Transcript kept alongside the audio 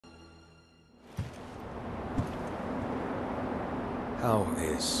How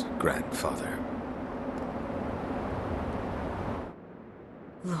is grandfather?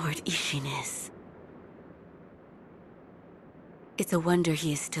 Lord Ishin is. It's a wonder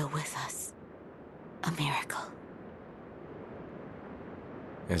he is still with us. A miracle.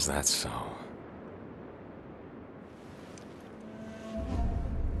 Is that so?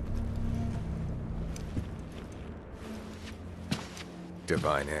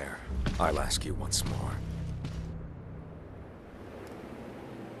 Divine Heir, I'll ask you once more.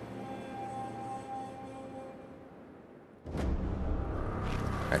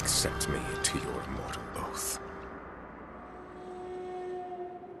 Accept me to your immortal oath.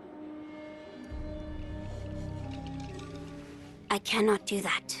 I cannot do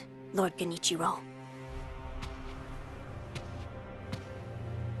that, Lord Genichiro.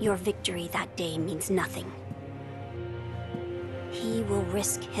 Your victory that day means nothing. He will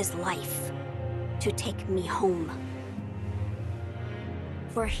risk his life to take me home.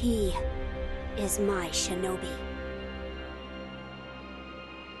 For he is my shinobi.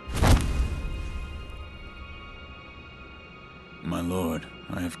 My lord,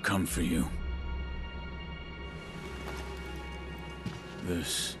 I have come for you.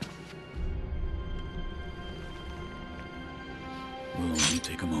 This will only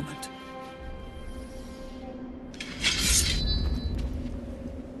take a moment.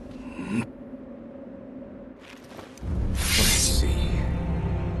 Let's see.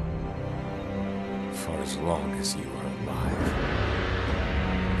 For as long as you are alive,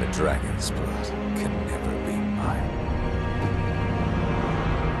 the dragon's blood can never be mine.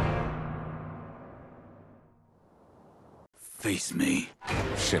 Face me.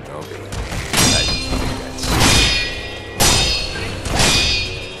 Shinobi.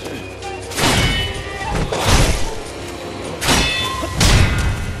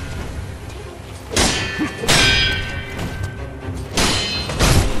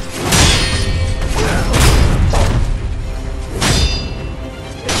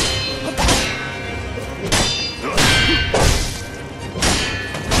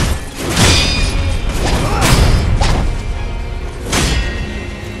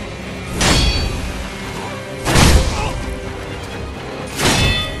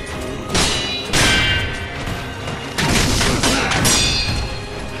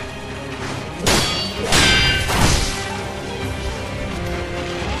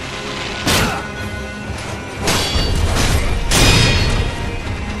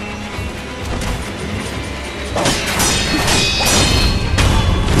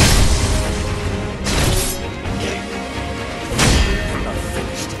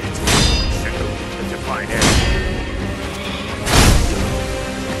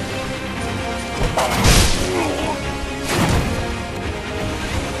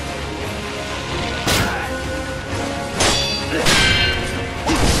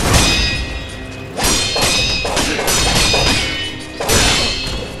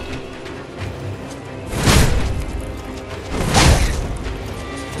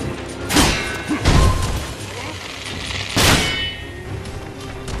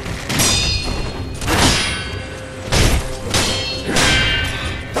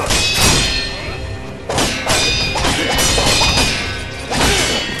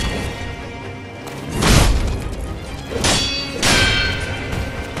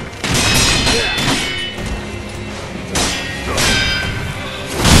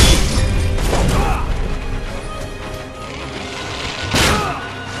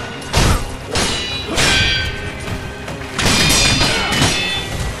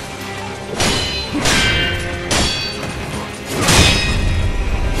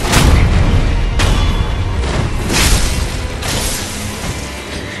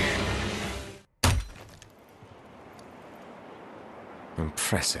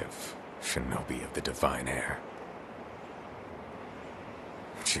 Impressive, Shinobi of the Divine Heir.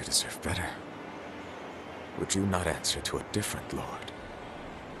 But you deserve better. Would you not answer to a different lord?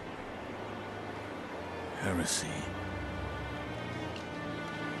 Heresy.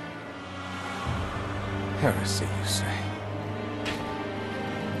 Heresy, you say?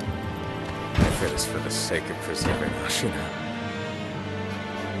 If it is for the sake of preserving Ashina.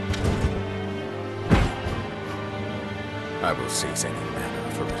 I will seize any manner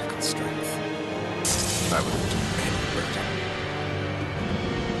of heretical strength. I will endure any burden.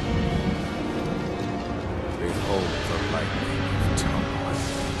 Behold the lightning of Toma.